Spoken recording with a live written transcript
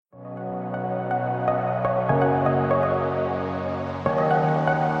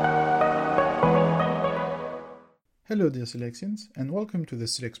Hello dear Silexians, and welcome to the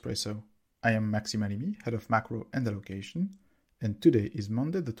SILEXpresso. I am Maxime Alimi, Head of Macro Allocation, and today is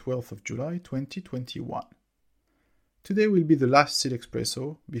Monday the 12th of July 2021. Today will be the last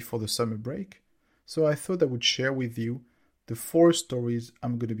SILEXpresso before the summer break, so I thought I would share with you the 4 stories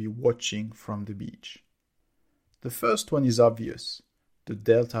I'm going to be watching from the beach. The first one is obvious, the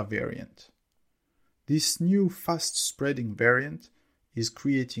Delta variant. This new fast-spreading variant is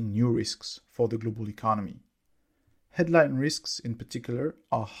creating new risks for the global economy. Headline risks in particular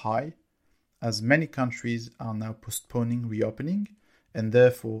are high, as many countries are now postponing reopening and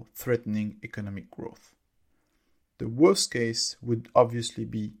therefore threatening economic growth. The worst case would obviously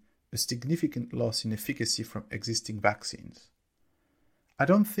be a significant loss in efficacy from existing vaccines. I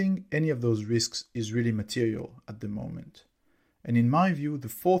don't think any of those risks is really material at the moment, and in my view the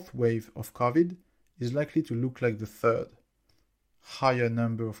 4th wave of COVID is likely to look like the 3rd. Higher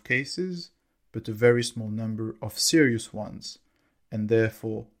number of cases, but a very small number of serious ones, and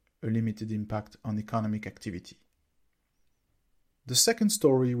therefore a limited impact on economic activity. The second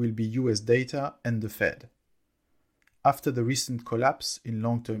story will be US data and the Fed. After the recent collapse in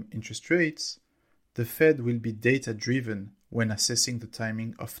long-term interest rates, the Fed will be data-driven when assessing the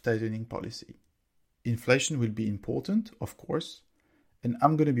timing of tightening policy. Inflation will be important, of course, and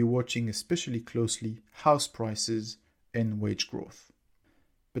I'm going to be watching especially closely house prices and wage growth.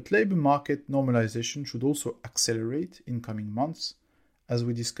 But labor market normalization should also accelerate in coming months, as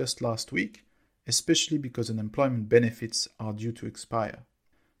we discussed last week, especially because unemployment benefits are due to expire.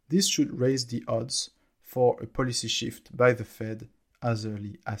 This should raise the odds for a policy shift by the Fed as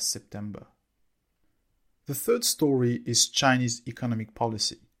early as September. The third story is Chinese economic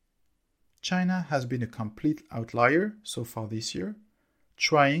policy. China has been a complete outlier so far this year,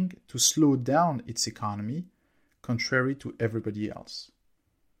 trying to slow down its economy, contrary to everybody else.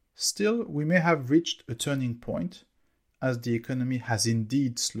 Still, we may have reached a turning point, as the economy has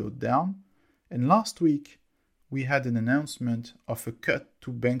indeed slowed down, and last week we had an announcement of a cut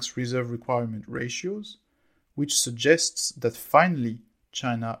to banks' reserve requirement ratios, which suggests that finally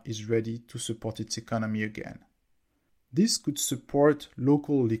China is ready to support its economy again. This could support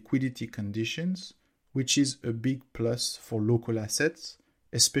local liquidity conditions, which is a big plus for local assets,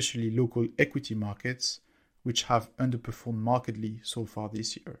 especially local equity markets, which have underperformed markedly so far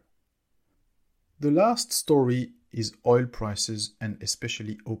this year. The last story is oil prices and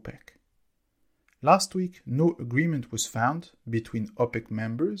especially OPEC. Last week, no agreement was found between OPEC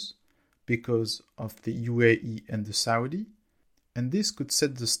members because of the UAE and the Saudi, and this could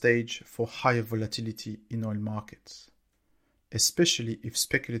set the stage for higher volatility in oil markets, especially if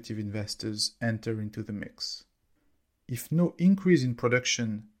speculative investors enter into the mix. If no increase in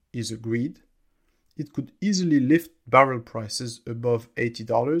production is agreed, it could easily lift barrel prices above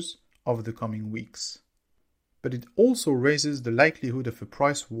 $80 over the coming weeks. But it also raises the likelihood of a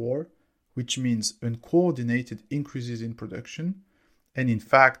price war, which means uncoordinated increases in production and in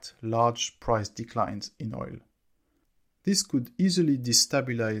fact large price declines in oil. This could easily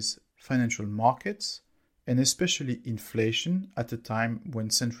destabilize financial markets and especially inflation at a time when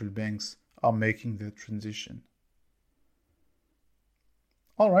central banks are making their transition.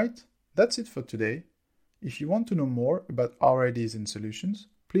 Alright, that's it for today. If you want to know more about our ideas and solutions,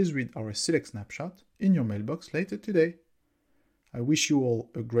 please read our Silex snapshot in your mailbox later today. I wish you all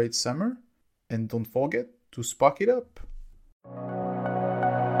a great summer, and don't forget to spark it up.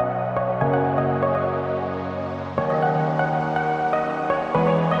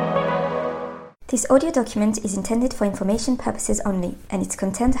 This audio document is intended for information purposes only, and its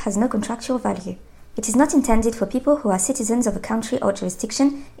content has no contractual value. It is not intended for people who are citizens of a country or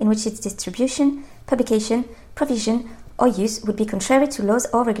jurisdiction in which its distribution, publication, provision, or use would be contrary to laws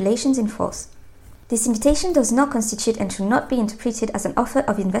or regulations in force. This invitation does not constitute and should not be interpreted as an offer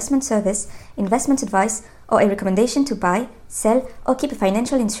of investment service, investment advice, or a recommendation to buy, sell, or keep a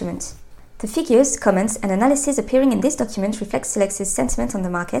financial instrument. The figures, comments, and analysis appearing in this document reflect Silex's sentiment on the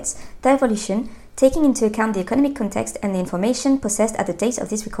markets, their evolution, taking into account the economic context and the information possessed at the date of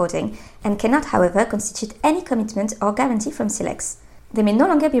this recording, and cannot, however, constitute any commitment or guarantee from Silex. They may no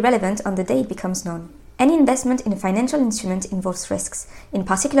longer be relevant on the day it becomes known. Any investment in a financial instrument involves risks, in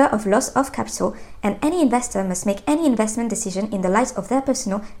particular of loss of capital, and any investor must make any investment decision in the light of their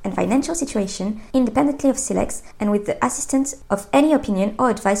personal and financial situation, independently of Silex and with the assistance of any opinion or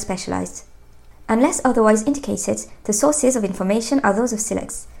advice specialized. Unless otherwise indicated, the sources of information are those of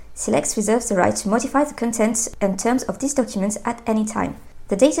Silex. Silex reserves the right to modify the contents and terms of these documents at any time.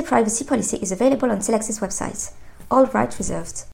 The data privacy policy is available on Silex's website. All rights reserved.